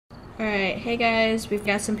Alright, hey guys, we've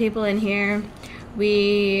got some people in here.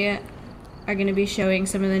 We are going to be showing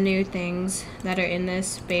some of the new things that are in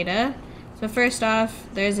this beta. So first off,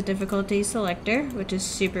 there's a difficulty selector, which is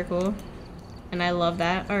super cool. And I love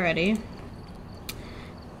that already.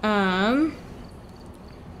 There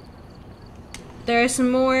are some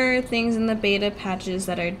more things in the beta patches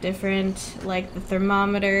that are different, like the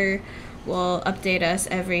thermometer will update us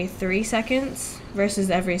every 3 seconds versus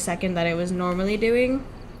every second that it was normally doing.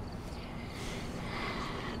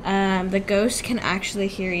 The ghost can actually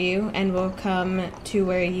hear you and will come to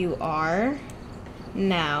where you are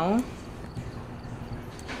now.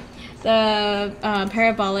 The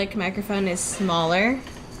parabolic microphone is smaller,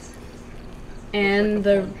 and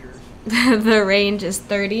the range is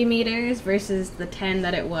 30 meters versus the 10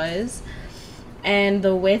 that it was, and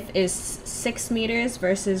the width is 6 meters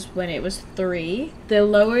versus when it was 3. They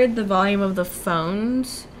lowered the volume of the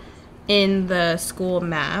phones in the school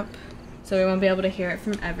map, so we won't be able to hear it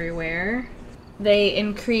from everywhere. They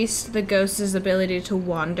increased the ghost's ability to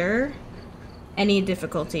wander any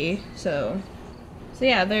difficulty. So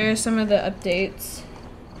yeah, there are some of the updates.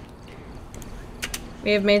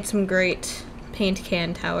 We have made some great paint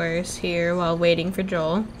can towers here while waiting for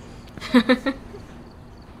Joel.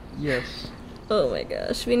 Yes. Oh my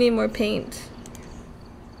gosh, we need more paint.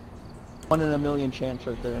 1 in a million chance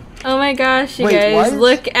right there. Oh my gosh, you guys,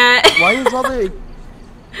 look at...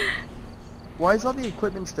 Why is all the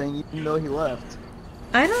equipment staying even though he left?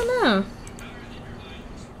 I don't know.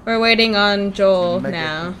 We're waiting on Joel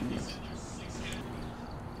now.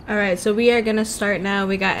 Alright, so we are gonna start now.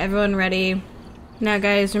 We got everyone ready. Now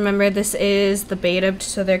guys, remember this is the beta,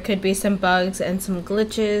 so there could be some bugs and some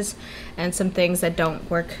glitches and some things that don't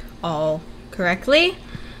work all correctly.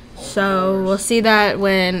 So we'll see that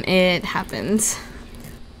when it happens.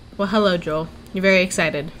 Well, hello Joel. You're very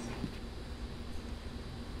excited.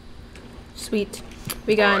 Sweet.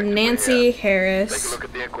 We got Nancy Harris.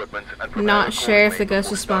 Not sure if the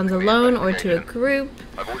ghost responds alone or to a group.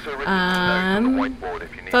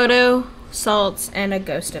 Photo, salts, and a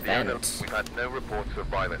ghost event. We've had no reports of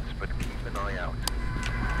violence, but keep an eye out.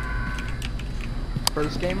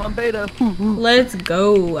 First game on beta. Let's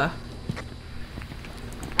go.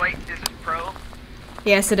 Wait, is this pro?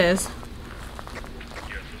 Yes, it is.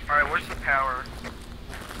 Alright, where's the power?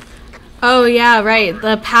 Oh yeah, right.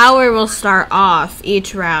 The power will start off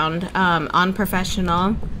each round on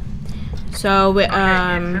professional. So we, it's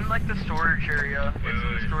in like the storage area. It's in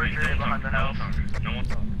the storage area behind the house. No one's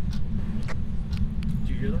talking.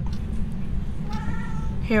 Do you hear that?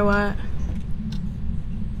 Hear what?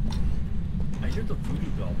 I hear the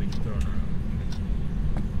voodoo doll being thrown around.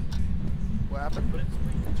 What happened? But it's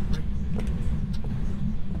great.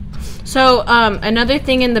 So another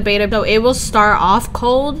thing in the beta, though, it will start off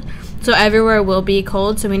cold. So everywhere will be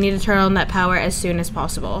cold, so we need to turn on that power as soon as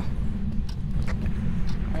possible.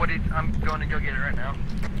 I'm going to go get it right now.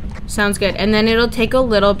 Sounds good. And then it'll take a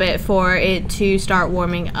little bit for it to start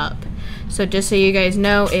warming up. So just so you guys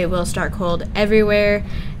know, it will start cold everywhere,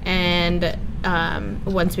 and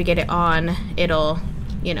once we get it on, it'll,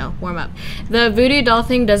 you know, warm up. The voodoo doll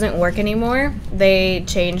thing doesn't work anymore. They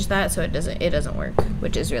changed that, so it doesn't work,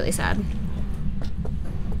 which is really sad.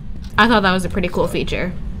 I thought that was a pretty cool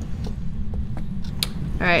feature.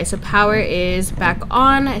 Alright, so power is back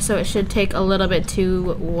on, so it should take a little bit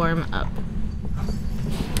to warm up.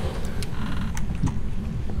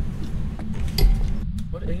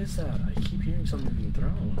 What is that? I keep hearing something being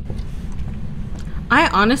thrown. I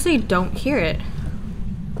honestly don't hear it. Hey,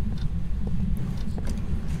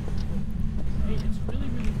 it's really,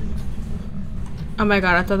 really, really... Oh my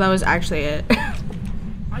god, I thought that was actually it.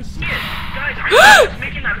 I see it! Guys, it's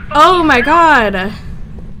making that fucking Oh my god!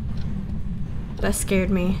 That scared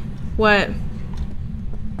me. What?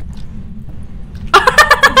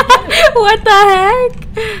 What the heck?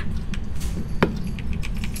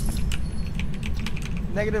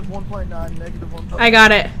 Negative 1.9, negative 1.9. I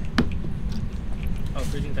got it. Oh,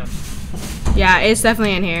 freezing down. Yeah, it's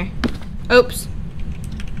definitely in here. Oops.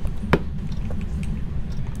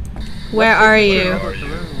 Where are you?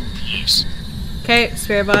 Okay,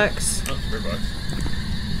 spirit box. Oh, spirit box.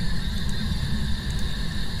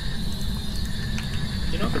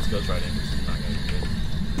 You know if it's ghost riding, this is not gonna be good.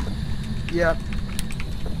 Yeah.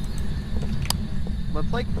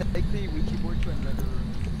 Let's like take the Ouija board to another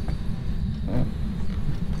room.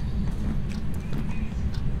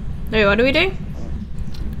 Wait, what are we doing?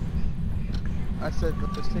 I said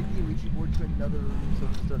let's take the Ouija board to another room so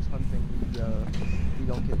if it starts hunting, we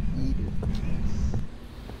don't get eaten.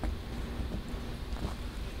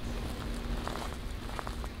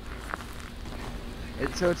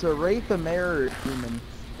 So it's a Wraith, a Mare, or a Demon.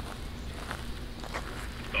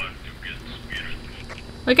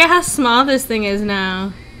 Look at how small this thing is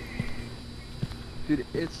now. Dude,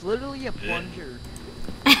 it's literally a plunger.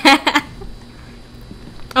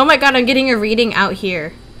 Oh my god, I'm getting a reading out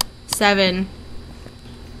here. 7,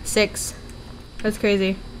 6. That's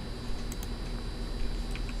crazy.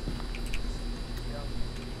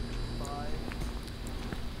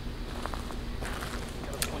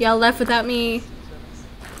 Y'all left without me.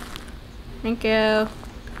 Thank you.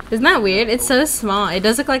 Isn't that weird? It's so small. It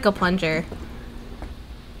does look like a plunger.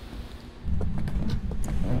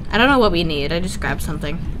 I don't know what we need. I just grabbed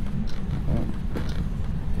something.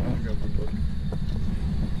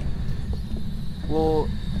 Well,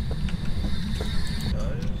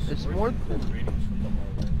 it's more than...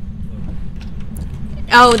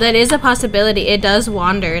 Oh, that is a possibility. It does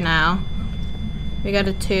wander now. We got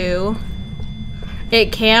a 2.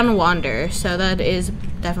 It can wander, so that is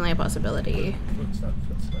definitely a possibility. Footstep.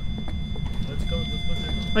 Let's go.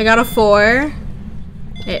 I got a 4.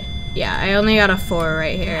 Yeah, I only got a 4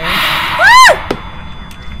 right here. Woo!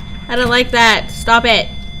 I don't like that. Stop it.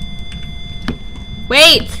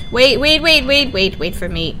 Wait for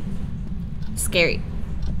me. Scary.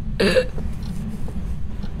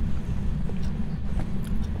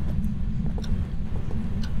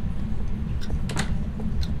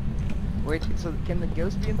 Wait, so can the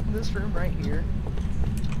ghost be in this room right here?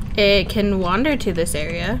 It can wander to this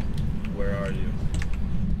area. Where are you?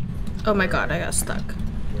 Oh my god, I got stuck.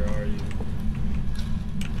 Where are you?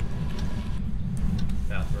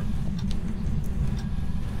 Bathroom.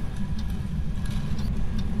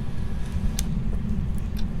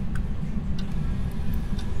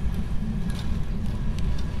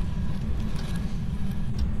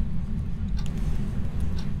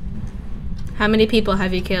 How many people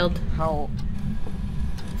have you killed? How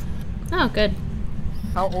Oh, good.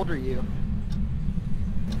 old are you? Oh,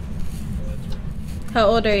 that's right. How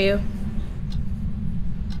old are you?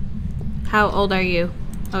 How old are you?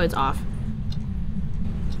 Oh, it's off.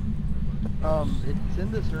 It's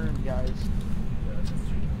in this room, guys. Yeah, that's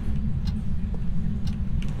interesting.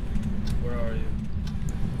 Where are you?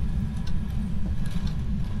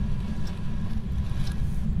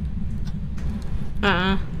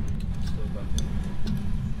 Still bumping.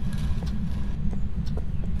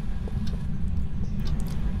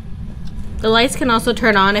 The lights can also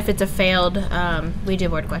turn on if it's a failed Ouija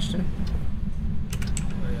board question.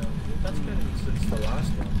 Oh, yeah. That's been since the last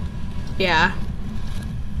one. Yeah.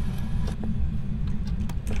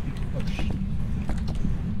 Oh, shit.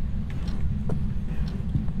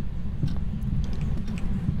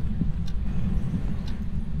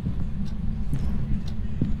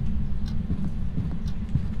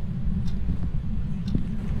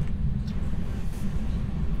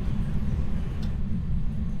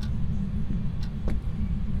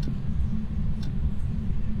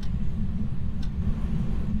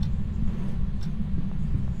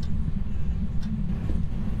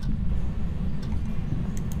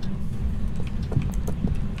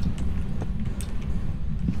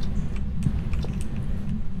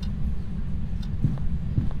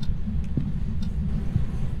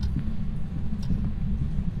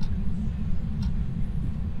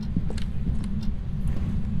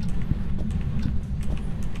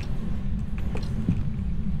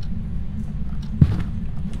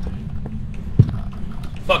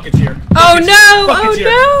 Fuck, it's here. Oh Fuck, it's no! here. Fuck, Oh it's here.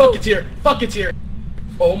 no! Fuck, it's here. Fuck, it's here.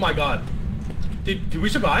 Oh my god. Did we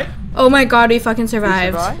survive? Oh my god, we fucking You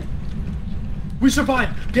survived. survived? We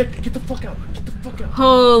survived. Get the fuck out. Get the fuck out.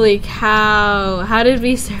 Holy cow. How did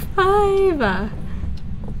we survive?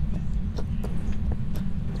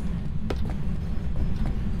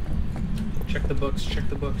 Check the books. Check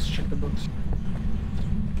the books. Check the books.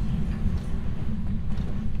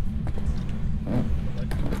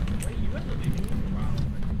 Wait, you guys are leaving me? Wow.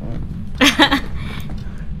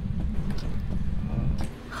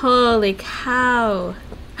 Holy cow.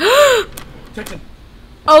 Texan.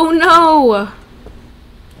 Oh no!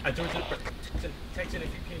 I threw the Texan, if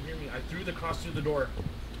you can't hear me, I threw the cross through the door.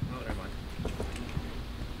 Oh, never mind.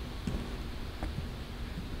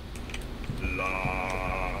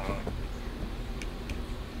 La.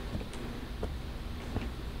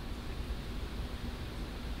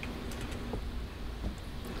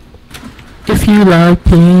 If you like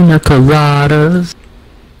pina coladas,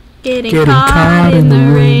 Getting Getting caught in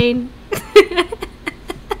the rain.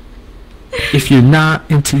 if you're not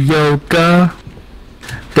into yoga,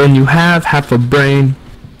 then you have half a brain.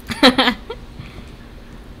 I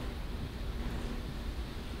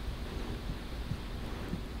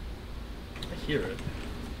hear it.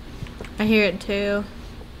 I hear it too.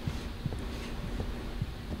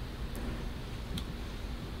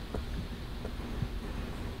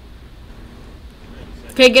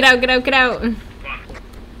 Okay, get out, get out, get out. Do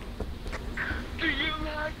you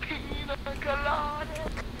like pina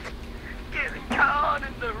colada? Getting caught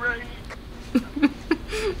in the rain.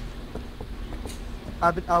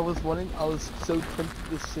 I was so tempted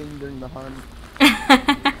to sing during the hunt.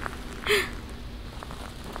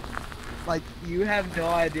 Like, you have no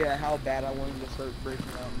idea how bad I wanted to start breaking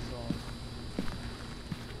out in song.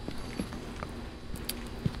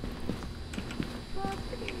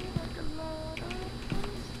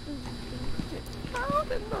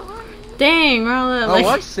 Dang, we're all Oh,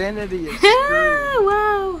 our sanity is screwed.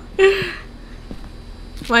 Wow.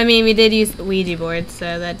 Well, I mean, we did use the Ouija board,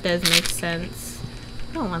 so that does make sense.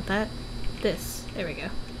 I don't want that. This. There we go.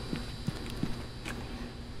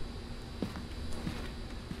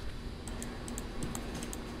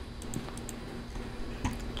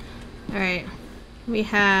 Alright. We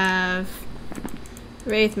have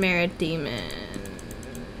Wraith Merit Demon.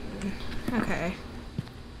 Okay.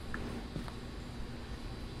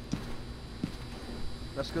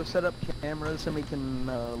 Let's go set up cameras and we can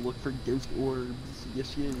look for ghost orbs.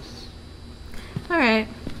 Yes, yes. Alright.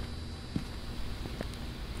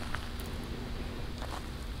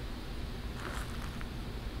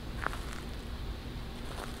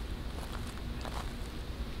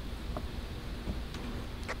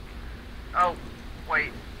 Oh,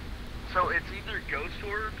 wait. So it's either ghost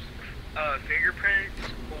orbs,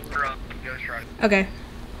 fingerprints, or ghost ride. Okay.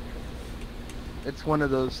 It's one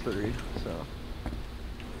of those three, so.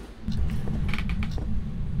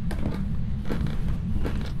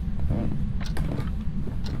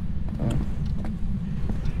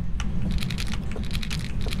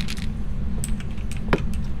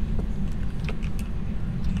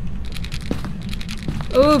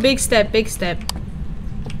 Ooh, big step, big step.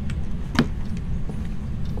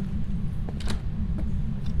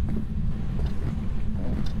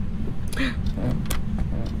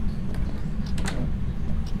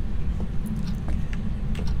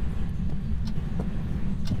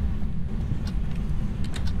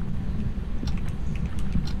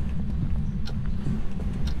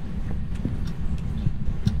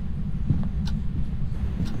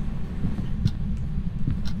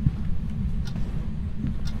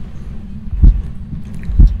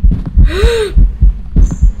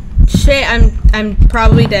 Shit, I'm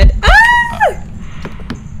probably dead. Ah!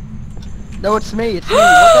 No, it's me. It's me.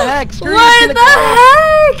 What the heck? Screw What you, the Pina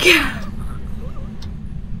Colada. heck?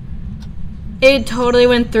 It totally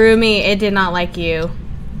went through me. It did not like you.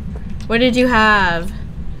 What did you have?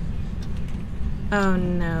 Oh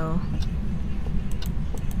no.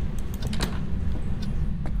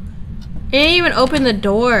 It didn't even open the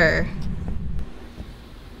door.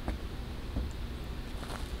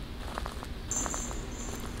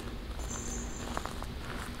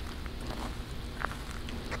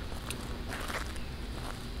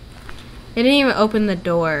 It didn't even open the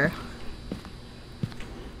door.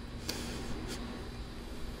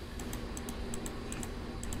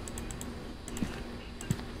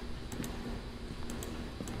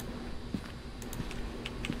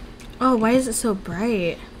 Oh, why is it so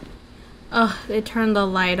bright? Oh, it turned the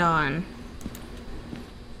light on.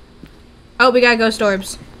 Oh, we got ghost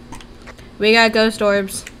orbs. We got ghost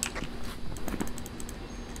orbs.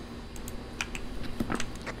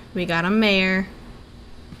 We got a mayor.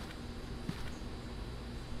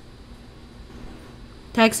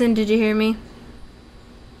 Texan, did you hear me?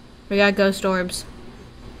 We got ghost orbs.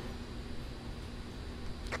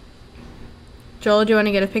 Joel, do you want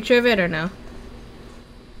to get a picture of it or no?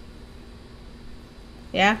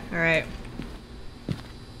 Yeah? Alright.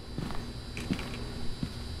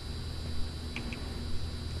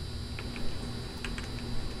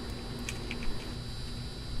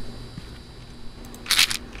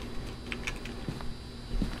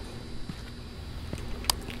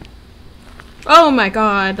 Oh my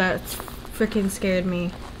god, that freaking scared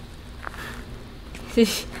me. He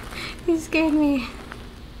scared me.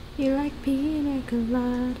 You like pina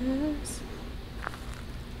coladas?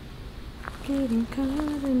 Getting caught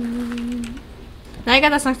in the rain. Now I got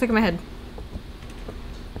that song stuck in my head.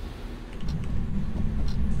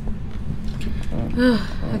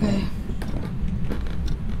 Okay.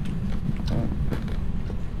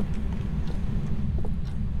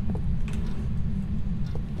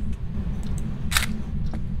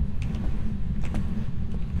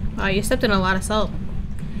 Wow, you stepped in a lot of salt.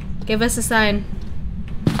 Give us a sign.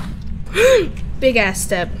 Big ass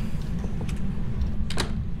step.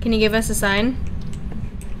 Can you give us a sign?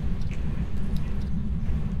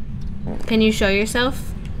 Can you show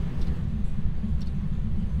yourself?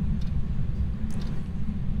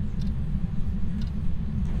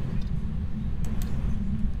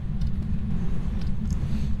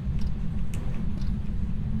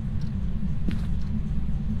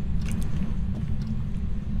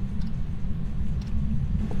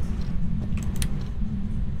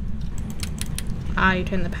 Ah, you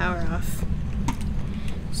turned the power off.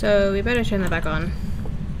 So we better turn that back on.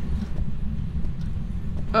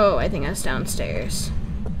 Oh, I think that's downstairs.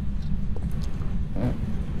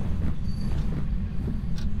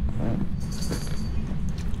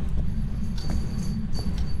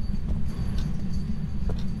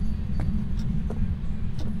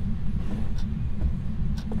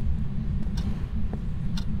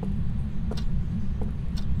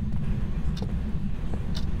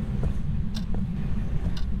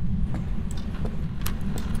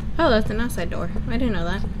 Oh, that's an outside door. I didn't know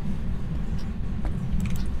that.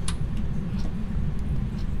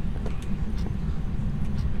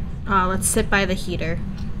 Oh, let's sit by the heater.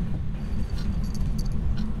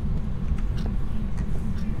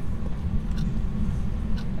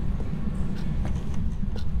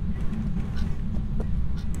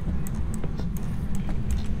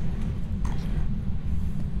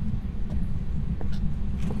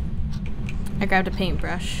 I grabbed a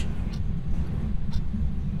paintbrush.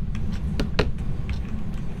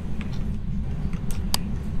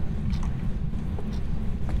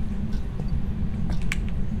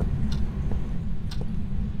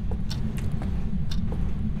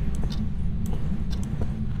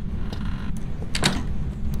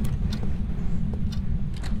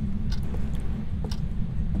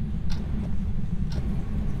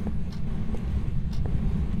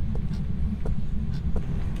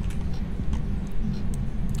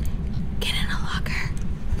 Get in a locker.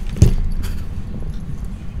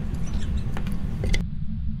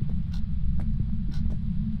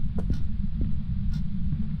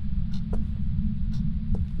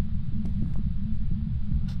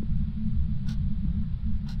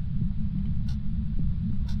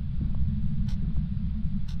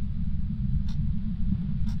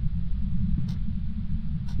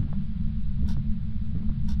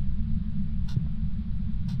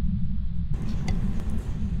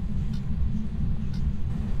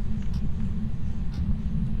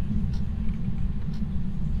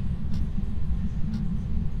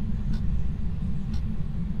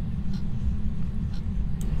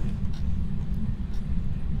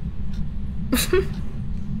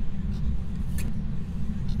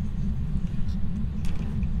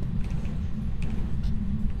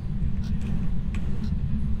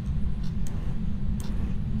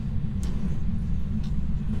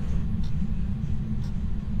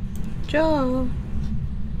 Joe.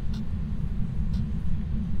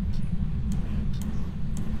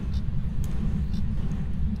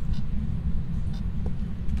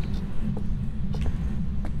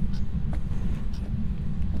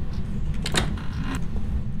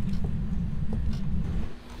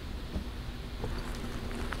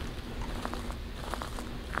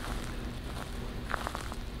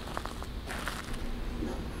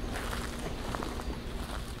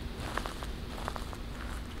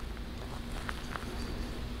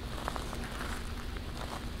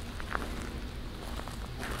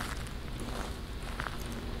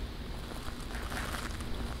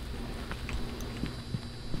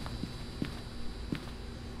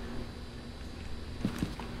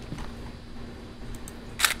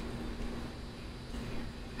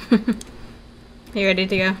 You ready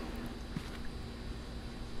to go?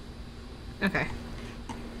 Okay.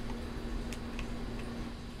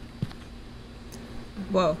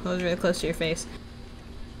 Whoa, that was really close to your face.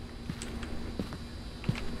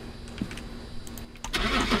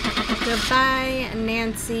 Goodbye,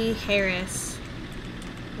 Nancy Harris.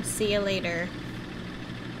 We'll see you later.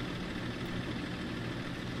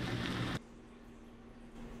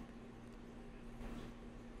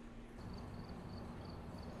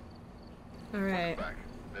 Alright. Back.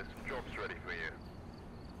 There's some jobs ready for you.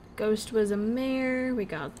 Ghost was a mare. We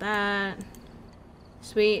got that.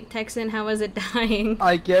 Sweet. Texan, how was it dying?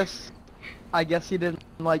 I guess he didn't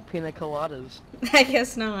like pina coladas. I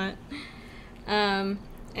guess not.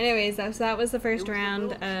 Anyways, that was the first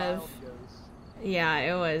round of... Yeah,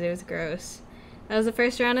 it was gross. That was the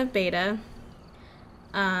first round of beta.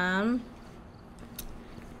 So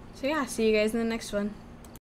yeah, see you guys in the next one.